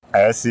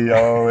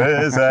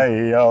SEO is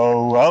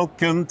AEO.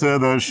 Welcome to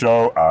the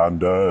show,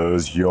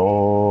 Anders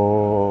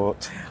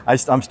Hjort.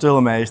 I'm still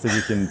amazed that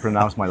you can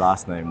pronounce my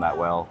last name that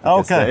well.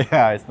 Okay.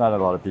 It's not a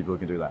lot of people who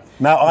can do that.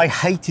 Now, I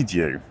hated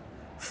you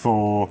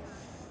for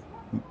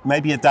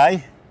maybe a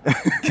day.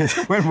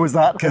 When was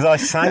that? Because I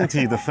sang to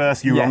you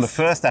you were on the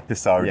first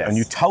episode, and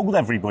you told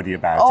everybody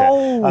about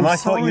it. And I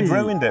thought you'd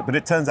ruined it, but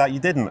it turns out you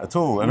didn't at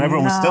all. And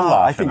everyone was still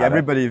laughing. I think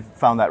everybody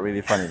found that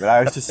really funny, but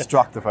I was just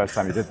struck the first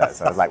time you did that.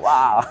 So I was like,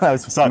 wow, that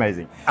was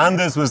amazing.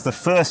 Anders was the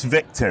first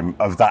victim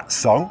of that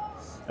song,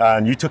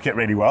 and you took it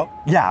really well.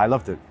 Yeah, I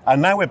loved it.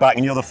 And now we're back,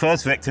 and you're the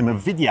first victim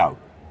of video.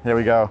 Here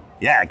we go.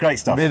 Yeah, great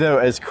stuff. Video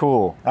is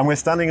cool. And we're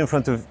standing in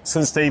front of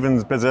St.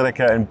 Stephen's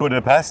Basilica in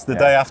Budapest the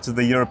day after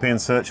the European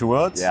Search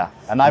Awards. Yeah,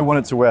 and I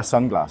wanted to wear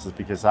sunglasses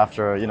because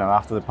after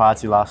the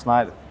party last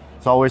night,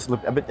 it's always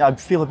I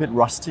feel a bit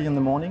rusty in the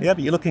morning. Yeah,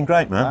 but you're looking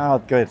great, man. Oh,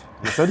 good.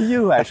 So do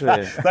you,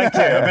 actually. Thank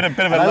you. A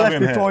bit of a I love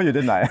left before you,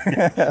 didn't I?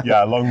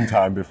 Yeah, a long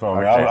time before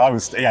me. Okay. I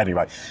was. Yeah,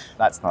 anyway.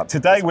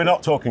 Today we're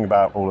not talking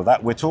about all of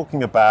that. We're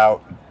talking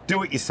about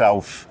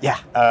do-it-yourself,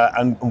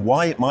 and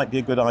why it might be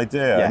a good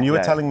idea. Yeah, and you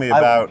were telling me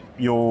about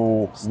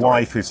your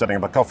wife who's setting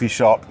up a coffee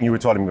shop, and you were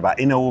telling me about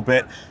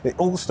InOrbit. It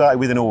all started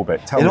with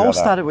InOrbit. Tell me about that. It all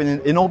started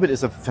with InOrbit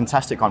is a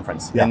fantastic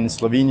conference in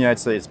Slovenia.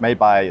 It's made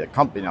by a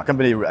company,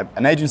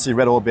 an agency,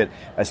 Red Orbit.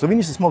 Slovenia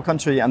is a small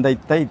country, and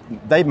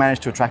they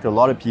managed to attract a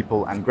lot of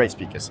people and great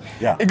speakers,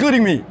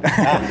 including me.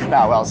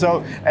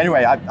 So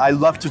anyway, I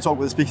love to talk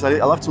with the speakers.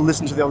 I love to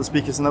listen to the other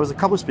speakers, and there was a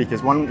couple of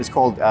speakers. One is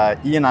called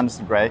Ian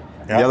Anderson Gray.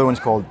 The other one's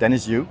called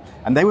Dennis Yu,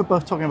 and they were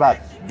both talking about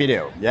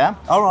video. Yeah.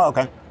 Oh, right,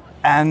 okay.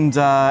 And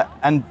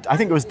I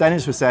think it was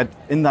Dennis who said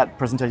in that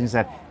presentation,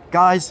 said,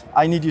 "Guys,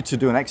 I need you to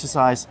do an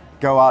exercise.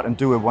 Go out and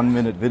do a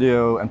 1-minute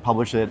video and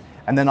publish it,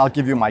 and then I'll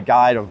give you my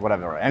guide or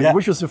whatever." And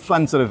which was a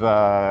fun sort of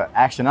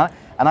action. And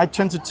I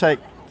tend to take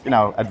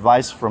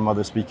advice from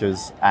other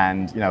speakers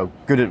and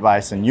good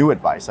advice and new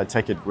advice. I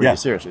take it really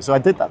seriously. So I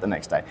did that the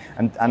next day,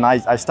 and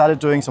I started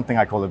doing something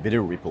I call a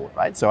video report.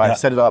 Right. So I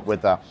set it up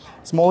with a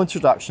small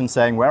introduction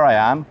saying where I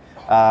am.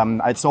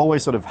 It's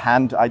always sort of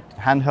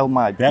handheld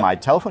my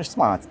telephone, just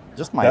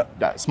my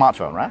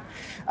smartphone, right?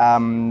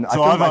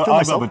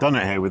 I've overdone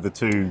it here with the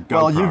two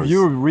GoPros. Well,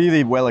 you're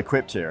really well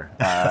equipped here.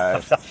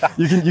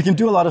 You can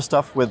do a lot of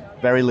stuff with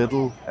very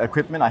little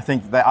equipment. I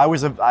think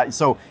that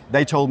so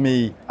they told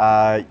me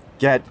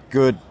get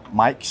good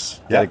mics,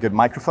 get a good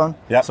microphone.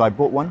 Yeah. So I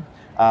bought one.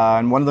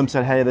 And one of them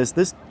said, hey, there's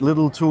this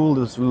little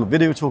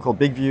video tool called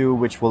BigView,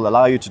 which will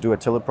allow you to do a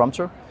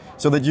teleprompter.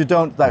 So that you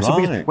don't.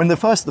 So when the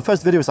first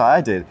videos I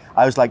did,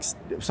 I was like,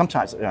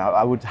 sometimes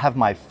I would have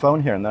my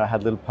phone here, and then I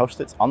had little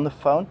post-its on the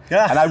phone,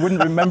 and I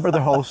wouldn't remember the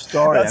whole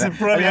story. That's a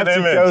brilliant image.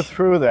 You have to go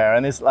through there,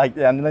 and it's like,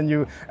 and then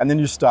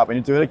you stop and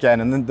you do it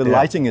again, and then the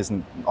lighting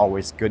isn't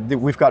always good.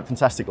 We've got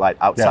fantastic light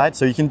outside,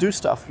 so you can do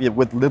stuff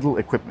with little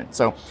equipment.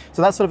 So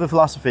that's sort of a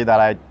philosophy that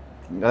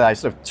I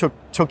sort of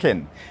took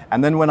in,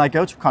 and then when I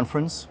go to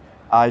conference,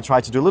 I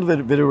try to do a little bit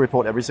of video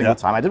report every single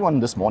time. I did one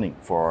this morning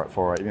from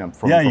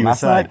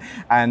last night,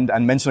 and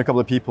mention a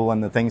couple of people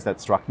and the things that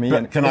struck me.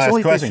 But can I ask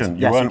a question?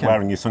 You weren't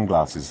wearing your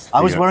sunglasses.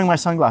 I was wearing my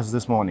sunglasses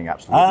this morning,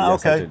 absolutely. Yes,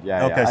 okay. I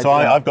did. Okay, so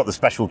I've got the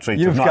special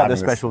treatment. You've got the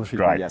special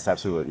treatment. Yes,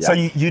 absolutely.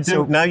 Yeah.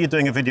 So now you're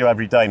doing a video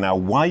every day. Now,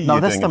 why are you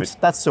doing it?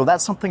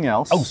 That's something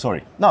else. Oh,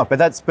 sorry. No,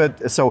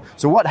 so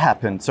what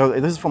happened? So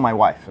this is from my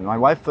wife, and my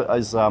wife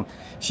is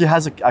she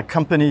has a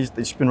company.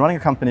 She's been running a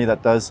company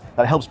that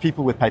helps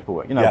people with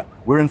paperwork.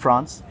 We're in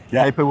France.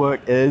 Yeah.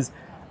 Paperwork is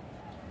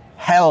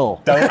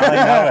hell. Don't I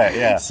know it?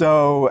 Yeah.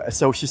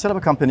 So she set up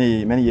a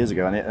company many years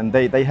ago, and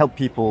they help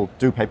people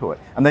do paperwork.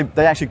 And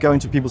they actually go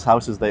into people's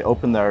houses. They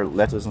open their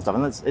letters and stuff.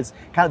 And it's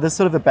kind of there's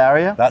sort of a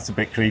barrier. That's a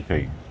bit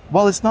creepy.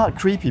 Well, it's not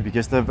creepy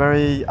because they're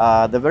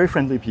very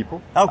friendly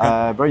people.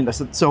 Okay. Very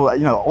nice. So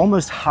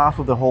almost half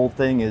of the whole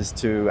thing is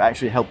to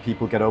actually help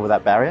people get over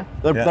that barrier.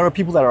 There are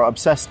people that are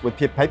obsessed with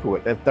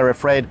paperwork. They're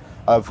afraid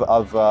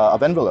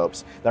of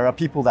envelopes. There are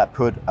people that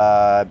put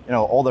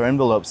all their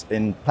envelopes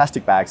in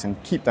plastic bags and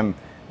keep them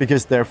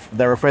because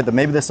they're afraid that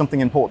maybe there's something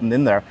important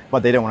in there,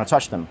 but they don't want to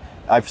touch them.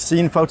 I've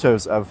seen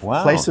photos of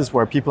places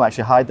where people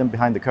actually hide them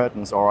behind the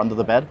curtains or under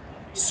the bed.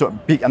 So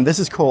big, and this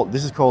is called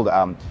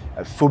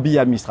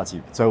phobie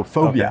administrative. So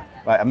phobia,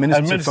 right?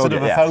 Administrative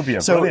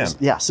phobia. So brilliant.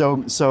 Yeah.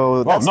 So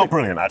well, not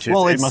brilliant actually.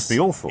 Well, it must be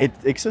awful. It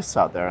exists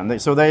out there,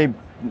 and some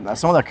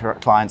of their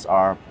clients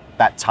are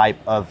that type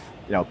of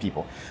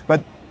people,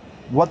 but.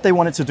 What they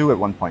wanted to do at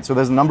one point, so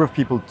there's a number of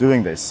people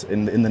doing this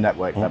in the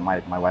network that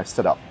my wife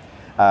set up,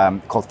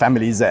 called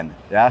Family Zen.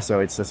 Yeah, so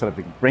it's a sort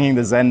of bringing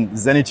the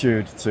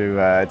zenitude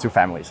to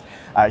families.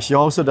 She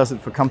also does it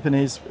for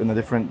companies in a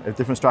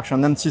different structure,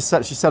 and then she's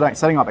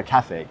setting up a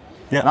cafe.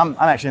 Yeah. And I'm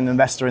actually an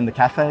investor in the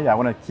cafe. I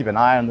want to keep an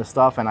eye on the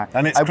stuff, and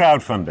it's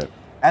crowdfunded.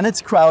 And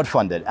it's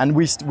crowdfunded. And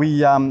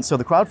so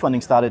the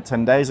crowdfunding started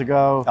 10 days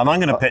ago. And I'm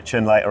going to pitch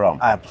in later on.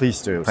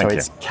 Please do. Thank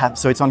you.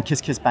 So it's on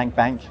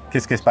KissKissBankBank.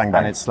 KissKissBankBank.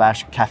 And it's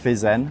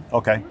 /CafeZen.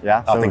 Okay.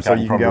 Yeah. I think so I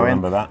you can can go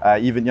remember in.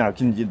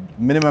 That.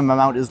 Minimum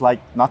amount is like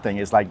nothing.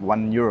 It's like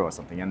 €1 or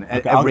something. And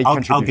okay. every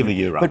I'll give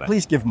 €1. But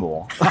please give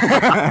more.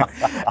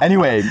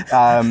 Anyway,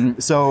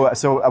 so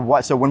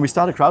when we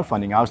started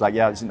crowdfunding, I was like,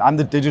 yeah, I'm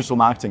the digital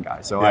marketing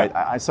guy. So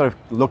I sort of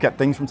look at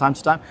things from time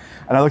to time,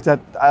 and I looked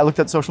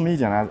at social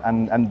media,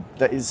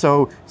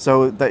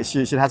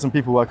 she had some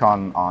people work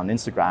on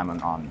Instagram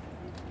and on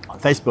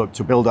Facebook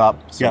to build up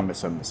some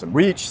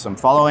reach, some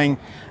following,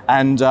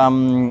 and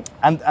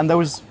there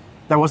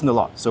wasn't a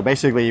lot. So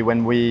basically,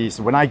 when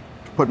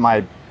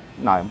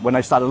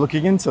I started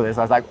looking into this,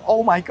 I was like,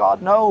 oh my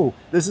God, no,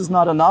 this is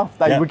not enough.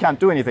 We can't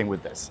do anything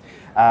with this.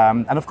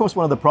 And of course,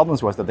 one of the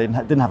problems was that they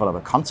didn't have a lot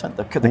of content.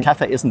 The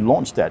cafe isn't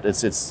launched yet.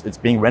 It's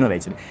being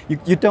renovated.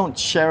 You don't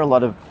share a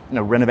lot of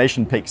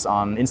renovation pics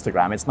on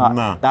Instagram. It's not.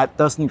 No. That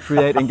doesn't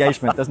create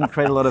engagement. Doesn't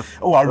create a lot of.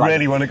 Oh, I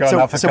really want to go and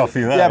have a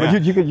coffee there. Yeah,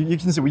 but you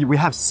can see we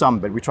have some,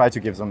 but we try to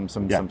give some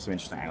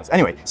interesting angles.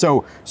 Anyway,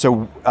 so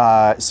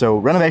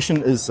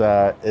renovation is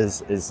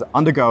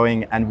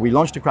undergoing, and we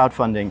launched a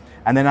crowdfunding,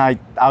 and then I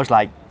was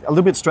like, a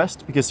little bit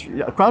stressed because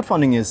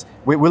crowdfunding is,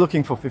 we're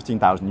looking for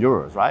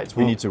 €15,000, right? So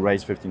we need to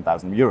raise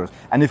 €15,000.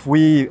 And if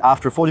we,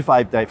 after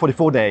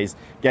 44 days,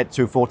 get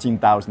to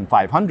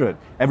 14,500,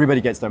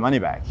 everybody gets their money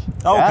back.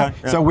 Oh, yeah? Okay.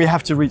 Yeah. So we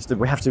have to reach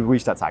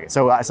that target.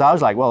 So I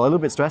was like, well, a little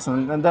bit stressed.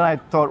 And then I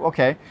thought,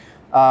 okay,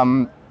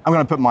 I'm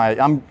going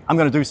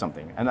to do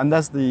something. And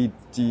that's the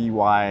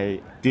DIY,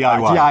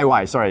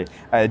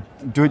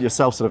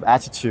 do-it-yourself sort of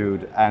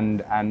attitude.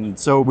 And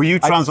so were you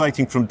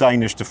translating from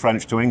Danish to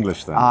French to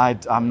English then?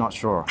 I'm not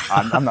sure.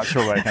 I'm not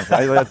sure where it comes from.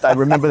 I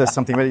remember there's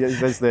something.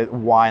 There's the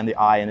Y and the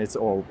I, and it's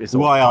all.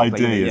 YID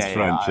is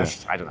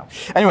French. I don't know.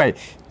 Anyway,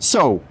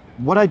 so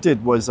what I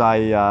did was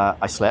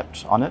I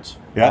slept on it,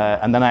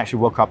 and then I actually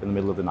woke up in the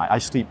middle of the night. I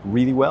sleep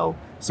really well,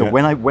 so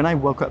when I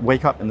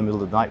wake up in the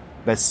middle of the night,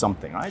 there's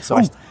something, right? So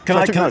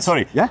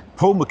sorry. Yeah.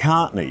 Paul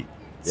McCartney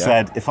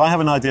said, if I have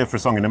an idea for a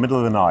song in the middle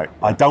of the night,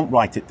 I don't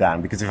write it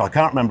down, because if I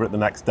can't remember it the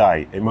next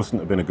day, it mustn't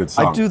have been a good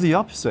song. I do the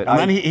opposite. And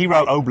then he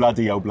wrote Oh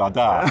Bloody, Oh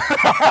Blada.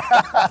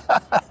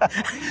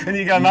 And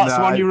you go, that's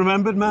the one you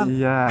remembered, man?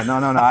 Yeah, no.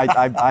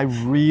 I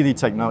really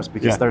take notes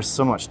because there's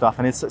so much stuff.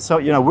 And it's so,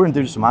 we're in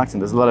digital marketing.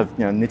 There's a lot of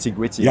nitty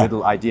gritty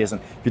little ideas. And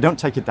if you don't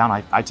take it down,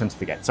 I tend to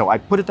forget. So I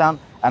put it down,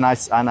 and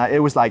it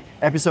was like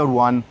episode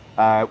 1.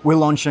 We're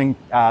launching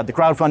the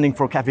crowdfunding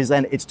for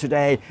KafeZen. It's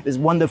today. This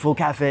wonderful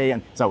cafe,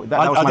 and so that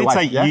was my wife.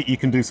 I did say you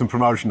can do some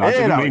promotion. I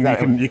didn't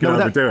mean you can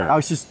overdo it. I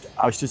was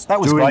just. That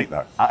was great,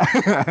 though.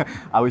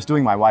 I was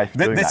doing my wife.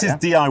 This is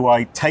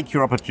DIY. Take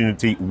your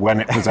opportunity when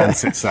it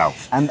presents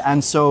itself.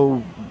 And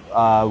so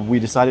we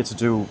decided to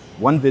do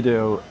one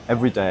video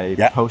every day,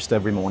 post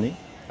every morning.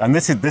 And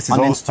this is all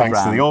Instagram.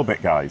 Thanks to the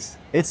Orbit guys.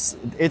 It's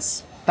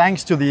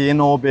thanks to the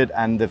In-Orbit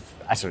and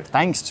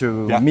thanks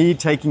to me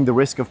taking the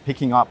risk of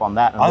picking up on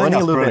that and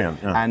learning a little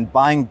bit and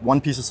buying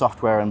one piece of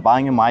software and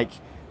buying a mic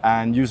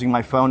and using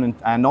my phone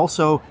and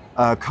also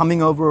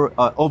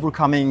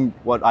overcoming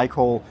what I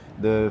call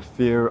the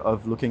fear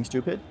of looking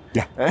stupid.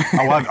 Yeah.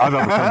 I've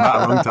overcome that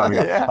a long time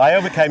ago. Yeah. I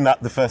overcame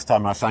that the first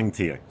time I sang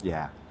to you.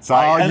 Yeah. So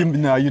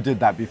you did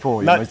that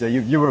before.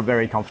 You were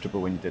very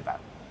comfortable when you did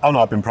that. Oh no,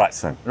 I've been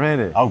practicing.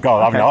 Really? Oh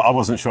God, okay. I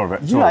wasn't sure of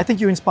it. Yeah, I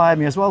think you inspired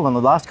me as well. On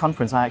the last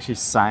conference, I actually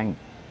sang.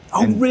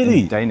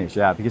 Really? In Danish,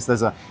 yeah, because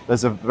there's a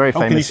very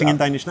famous. Can you sing in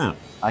Danish now?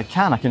 I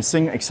can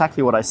sing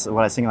exactly what I sing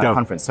at that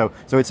conference. So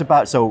it's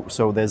about so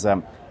there's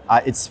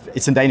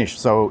it's in Danish.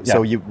 So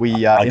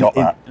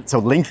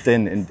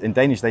LinkedIn in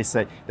Danish they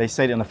say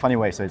it in a funny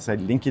way. So they say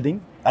LinkedIn.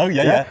 Oh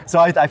yeah. So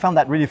I found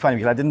that really funny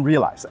because I didn't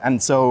realize, and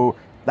so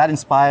that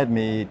inspired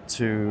me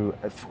to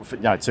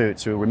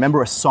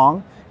remember a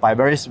song by a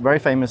very, very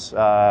famous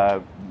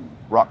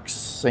rock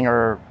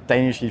singer,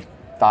 Danish. He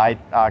died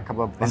a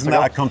couple of months ago. Isn't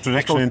that a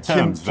contradiction in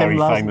terms? Very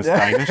famous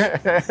Danish.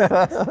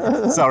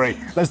 Sorry.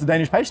 That's the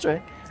Danish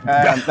pastry.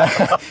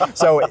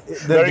 So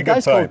the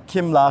guy's called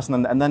Kim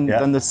Larsen, and then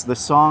the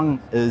song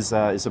is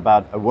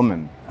about a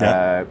woman.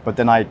 But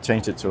then I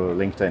changed it to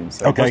LinkedIn.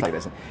 So it goes like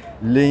this.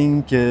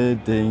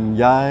 LinkedIn,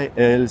 jeg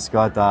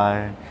elsker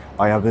dig,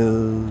 og jeg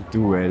ved,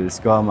 du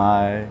elsker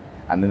mig.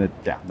 And then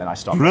I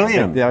stopped.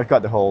 Brilliant. Yeah, I've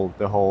got the whole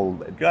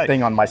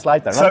thing on my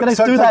slide there. I'm going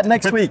to do that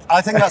next week.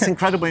 I think that's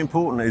incredibly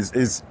important.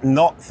 Is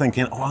not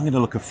thinking, I'm going to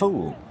look a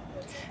fool.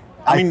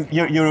 I mean,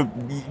 you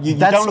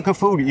don't look a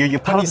fool. You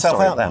put yourself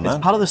out there, man.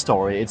 It's part of the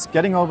story. It's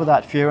getting over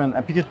that fear,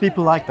 and because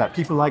people like that.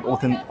 People like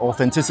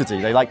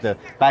authenticity. They like the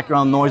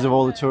background noise of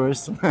all the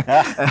tourists.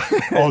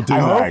 Or do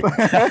they?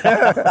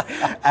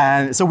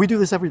 And so we do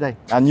this every day.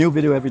 A new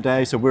video every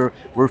day. So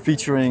we're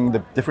featuring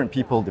the different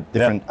people, the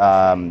different.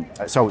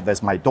 So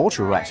there's my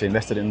daughter who actually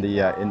invested in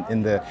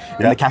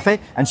the cafe,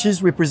 and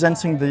she's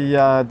representing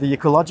the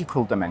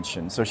ecological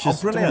dimension. So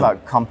she's talking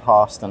about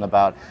compost and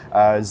about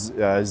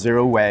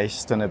zero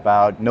waste and about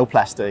about no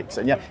plastics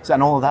and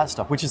and all of that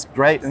stuff, which is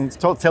great, and it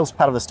tells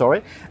part of the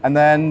story. And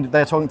then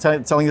they're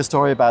telling the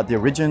story about the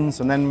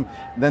origins, and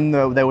then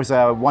there was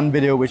one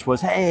video which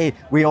was, hey,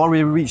 we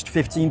already reached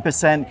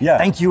 15%. Yeah.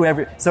 Thank you,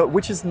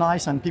 which is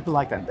nice, and people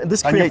like that.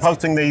 And you're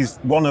posting these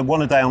one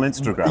a day on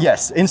Instagram.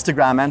 Yes,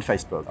 Instagram and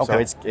Facebook.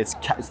 Okay. So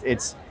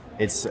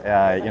it's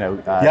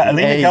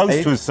Alina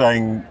goes to us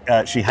saying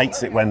she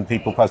hates it when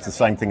people post the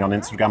same thing on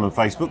Instagram and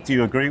Facebook. Do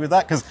you agree with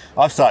that? Because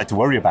I've started to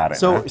worry about it.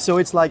 So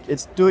it's like,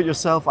 it's do it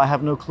yourself. I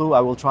have no clue. I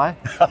will try.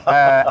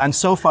 And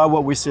so far,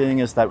 what we're seeing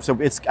is that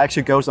it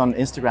actually goes on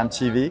Instagram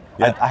TV.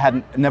 Yeah. I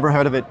had never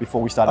heard of it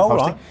before we started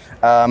posting.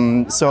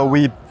 Right. So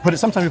we put it.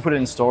 Sometimes we put it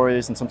in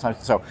stories, and sometimes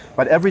so.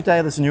 But every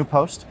day there's a new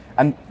post.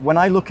 And when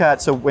I look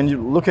at, when you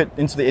look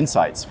into the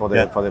insights for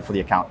the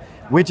account,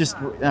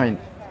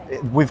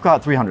 we've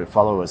got 300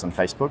 followers on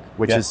Facebook,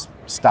 which is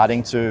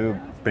starting to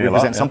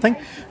represent something.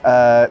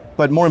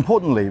 But more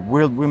importantly,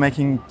 we're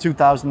making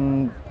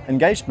 2,000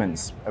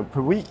 engagements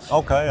per week.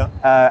 Okay,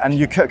 yeah. And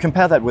you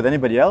compare that with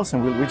anybody else,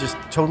 and we're just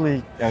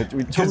totally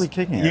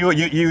kicking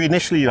it. You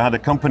initially had a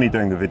company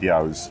doing the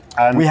videos,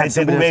 and it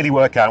didn't really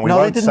work out.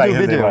 No, they didn't do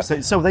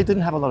videos, so they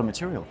didn't have a lot of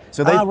material.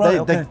 So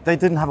they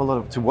didn't have a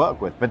lot to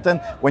work with. But then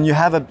when you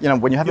have a You're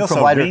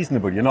provider, so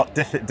reasonable. You're not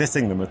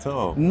dissing them at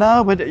all.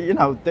 No, but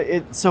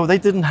so they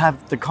didn't have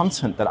the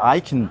content that I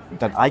can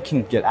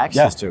get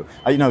access to.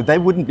 They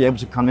wouldn't be able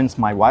to convince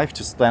my wife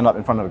to stand up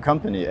in front of a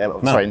company,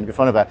 in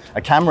front of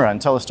a camera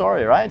and tell a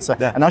story, right? So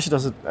and now she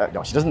does it.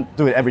 She doesn't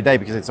do it every day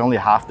because it's only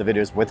half the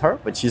videos with her,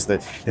 but she's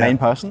the main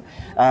person.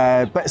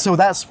 But so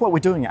that's what we're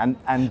doing, and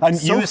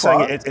you were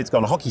saying it's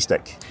gone hockey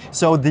stick.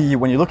 So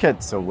when you look at,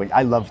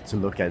 I love to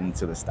look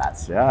into the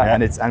stats,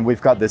 and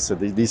we've got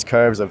these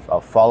curves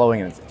of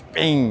following, and it's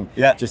bing,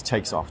 just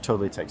takes off,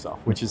 totally takes off,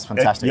 which is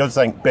fantastic. You're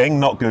saying Bing,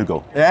 not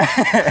Google. Yeah.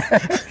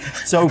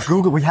 So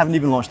Google, we haven't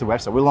even launched the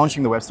website. We're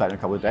launching the website in a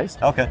couple of days.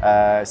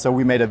 Okay. So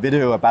we made a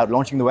video about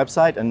launching the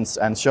website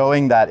and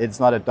showing that it's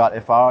not a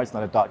 .fr, it's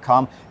not a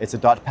 .com, it's a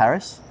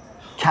 .paris.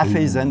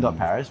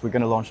 CafeZen.Paris. We're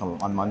going to launch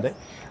on Monday.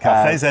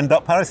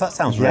 CafeZen.Paris. That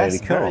sounds really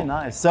cool. Very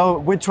nice. So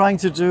we're trying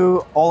to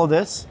do all of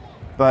this,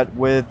 but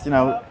with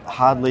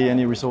hardly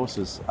any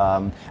resources.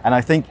 And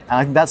I think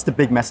that's the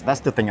big message. That's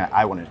the thing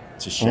I wanted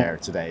to share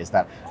today, is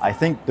that I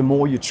think the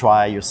more you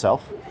try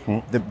yourself,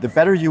 the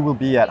better you will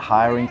be at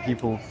hiring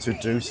people to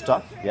do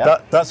stuff. Yeah.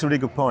 That's a really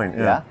good point.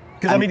 Yeah.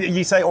 Because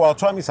you say, I'll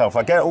try it myself,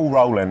 I get it all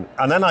rolling,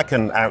 and then I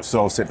can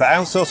outsource it. But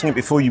outsourcing it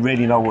before you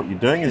really know what you're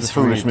doing is a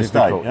foolish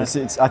mistake. Yeah?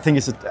 I think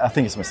it's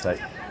a mistake,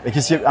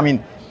 because you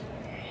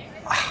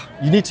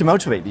need to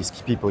motivate these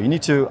people. You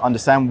need to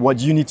understand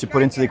what you need to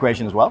put into the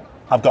equation as well.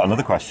 I've got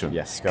another question.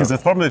 Yes, go. Because the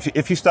problem,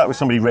 if you start with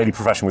somebody really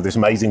professional with this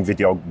amazing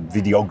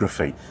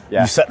videography,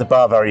 you set the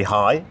bar very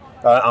high.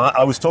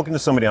 I was talking to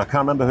somebody, I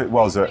can't remember who it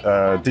was,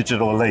 at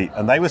Digital Elite,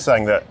 and they were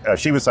saying that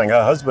she was saying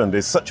her husband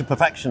is such a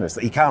perfectionist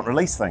that he can't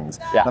release things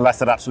unless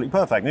they're absolutely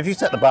perfect. And if you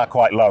set the bar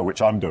quite low,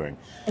 which I'm doing,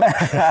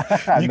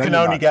 you can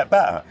only get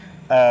better.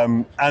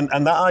 And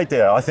that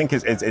idea, I think,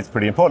 is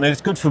pretty important. And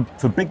it's good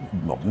for big,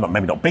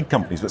 maybe not big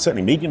companies, but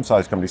certainly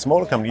medium-sized companies,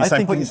 smaller companies. You're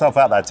saying put yourself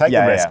out there, take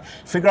a risk,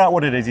 figure out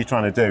what it is you're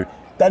trying to do.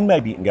 Then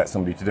maybe you can get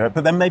somebody to do it,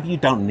 but then maybe you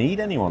don't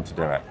need anyone to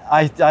do it.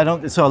 I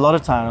don't. So a lot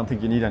of time, I don't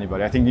think you need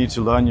anybody. I think you need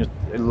to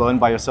learn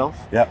by yourself.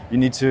 Yeah. You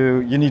need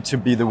to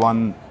be the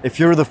one. If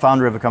you're the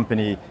founder of a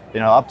company,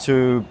 up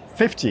to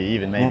 50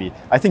 even maybe,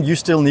 I think you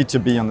still need to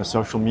be on the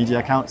social media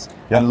accounts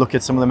and look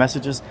at some of the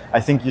messages. I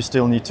think you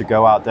still need to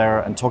go out there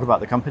and talk about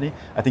the company.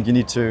 I think you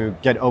need to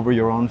get over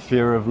your own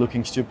fear of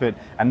looking stupid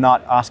and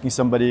not asking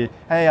somebody,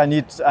 hey, I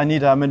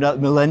need a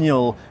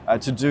millennial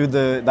to do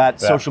that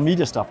social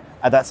media stuff.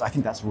 I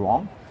think that's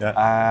wrong.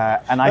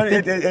 Yeah. And I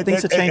think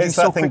things are changing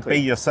so quickly.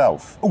 Be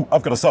yourself. Oh,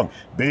 I've got a song.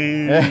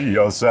 Be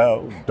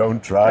yourself.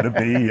 Don't try to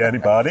be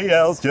anybody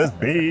else. Just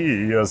be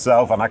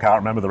yourself. And I can't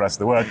remember the rest of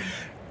the word.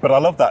 But I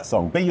love that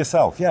song. Be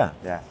yourself. Yeah.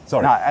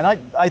 Sorry. No, and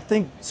I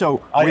think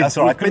so. I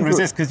couldn't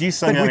resist because you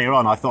sang earlier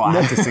on. I thought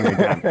I had to sing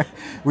again.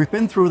 We've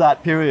been through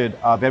that period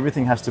of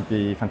everything has to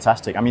be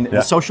fantastic. I mean,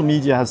 the social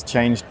media has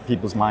changed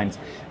people's minds.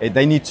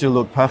 They need to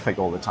look perfect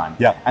all the time.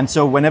 Yeah. And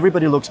so when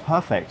everybody looks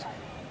perfect,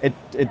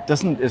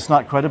 it's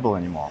not credible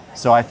anymore.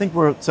 So I think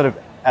we're sort of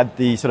at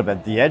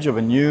the edge of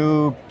a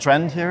new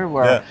trend here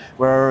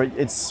where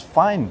it's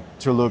fine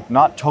to look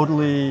not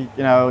totally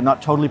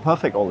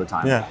perfect all the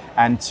time,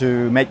 and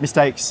to make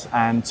mistakes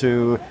and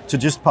to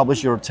just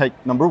publish your take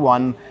number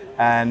one,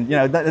 and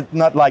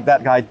not like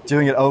that guy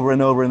doing it over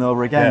and over and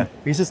over again,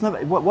 because it's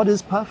not what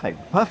is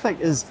perfect. Perfect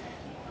is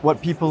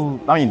what people.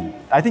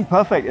 I think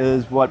perfect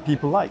is what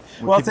people like.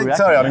 Well,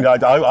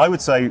 I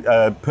would say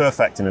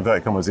perfect in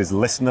inverted commas is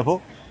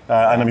listenable.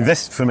 And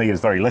this for me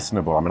is very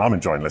listenable. I'm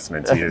enjoying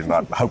listening to you, and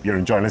I hope you're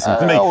enjoying listening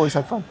to me. I always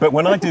have fun. But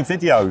when I do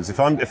videos,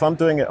 if I'm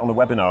doing it on a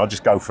webinar, I'll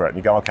just go for it. And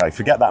you go, okay,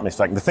 forget that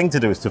mistake. And the thing to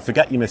do is to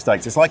forget your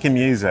mistakes. It's like in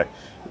music.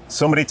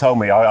 Somebody told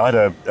me, I had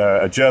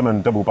a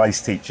German double bass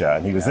teacher,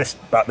 and he was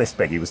about this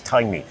big. He was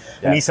tiny,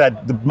 and he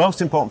said the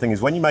most important thing is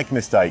when you make a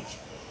mistake,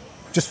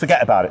 just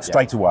forget about it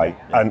straight away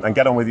and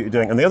get on with what you're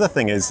doing. And the other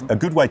thing is, a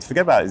good way to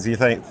forget about it is you're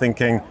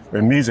thinking,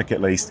 in music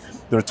at least,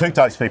 there are two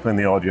types of people in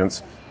the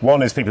audience.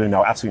 One is people who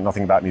know absolutely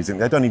nothing about music.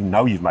 They don't even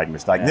know you've made a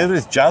mistake. The other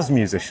is jazz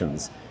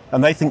musicians.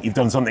 And they think you've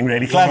done something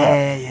really clever.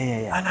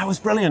 Yeah. And that was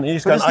brilliant. You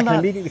just go, I can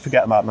immediately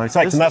forget about my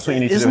mistakes. And that's what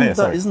you need to do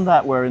here. Isn't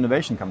that where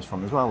innovation comes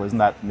from as well? Isn't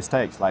that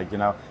mistakes? Like,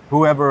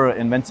 whoever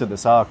invented the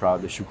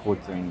sauerkraut, the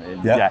Schuhkrut,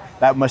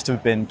 that must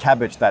have been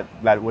cabbage that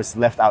was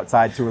left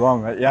outside too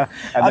long, right? Yeah.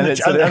 And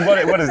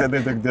what is it?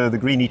 The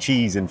greeny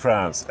cheese in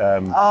France?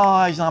 I'm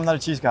not a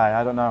cheese guy.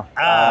 I don't know.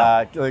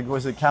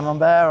 Was it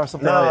camembert or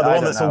something? No, the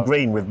one that's all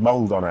green with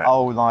mold on it.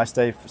 Oh, no, I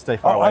stay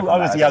far away from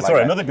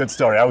that. Another good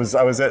story. I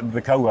was at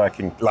the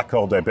co-working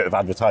L'Accorde, bit of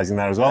advertising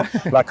there as well.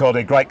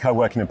 L'Accorde, great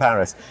co-working in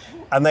Paris.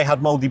 And they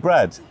had mouldy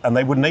bread and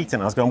they wouldn't eat it.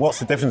 And I was going, what's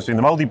the difference between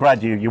the mouldy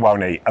bread you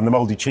won't eat and the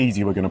mouldy cheese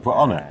you were going to put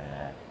on it?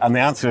 And the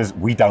answer is,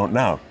 we don't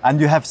know.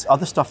 And you have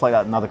other stuff like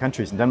that in other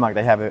countries. In Denmark,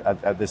 they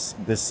have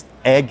this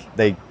egg.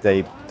 They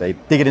dig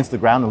it into the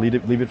ground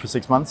and leave it for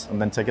 6 months and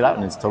then take it out,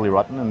 and it's totally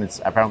rotten. And it's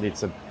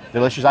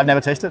delicious. I've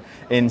never tasted it.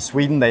 In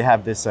Sweden, they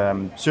have this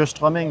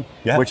surströmming,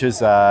 which is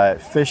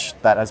fish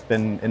that has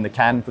been in the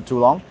can for too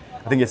long.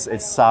 I think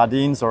it's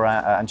sardines or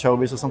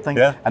anchovies or something.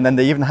 Yeah. And then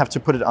they even have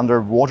to put it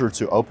under water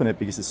to open it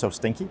because it's so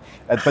stinky.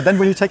 But then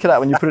when you take it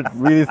out, when you put it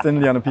really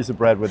thinly on a piece of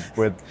bread with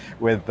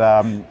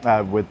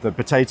the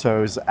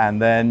potatoes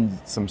and then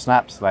some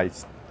snaps, like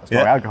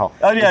alcohol.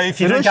 Oh yeah, if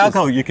you drink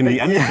alcohol, you can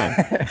eat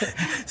anything.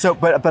 So,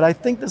 but I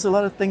think there's a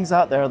lot of things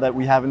out there that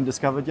we haven't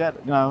discovered yet.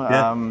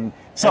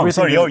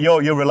 Sorry,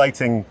 you're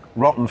relating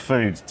rotten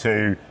food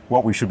to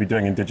what we should be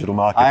doing in digital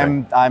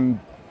marketing.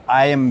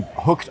 I am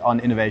hooked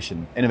on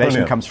innovation. Innovation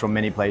Brilliant. comes from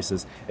many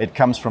places. It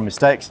comes from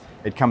mistakes.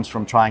 It comes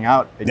from trying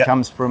out. It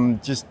comes from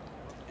just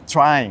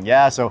trying.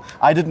 Yeah. So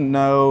I didn't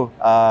know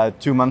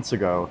 2 months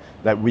ago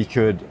that we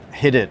could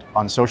hit it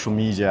on social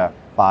media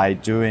by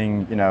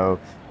doing,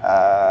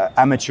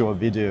 amateur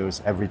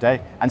videos every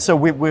day. And so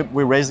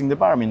we're raising the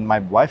bar. I mean, my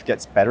wife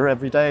gets better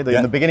every day.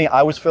 In the beginning,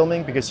 I was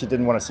filming because she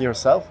didn't want to see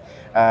herself.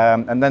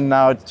 And then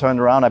now it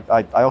turned around.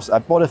 I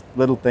bought a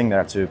little thing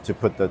there to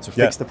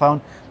fix the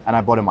phone, and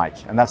I bought a mic,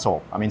 and that's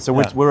all. I mean, so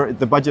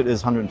the budget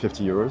is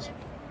 150 euros.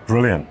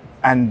 Brilliant.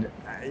 And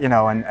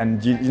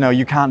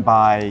you can't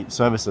buy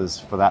services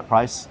for that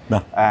price.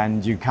 No.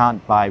 And you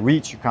can't buy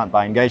reach. You can't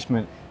buy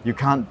engagement. You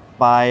can't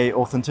buy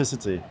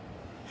authenticity.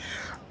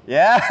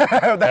 Yeah.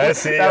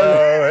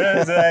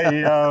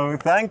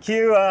 SEO. Thank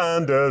you,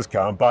 Anders.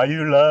 Can't buy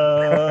you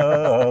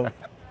love.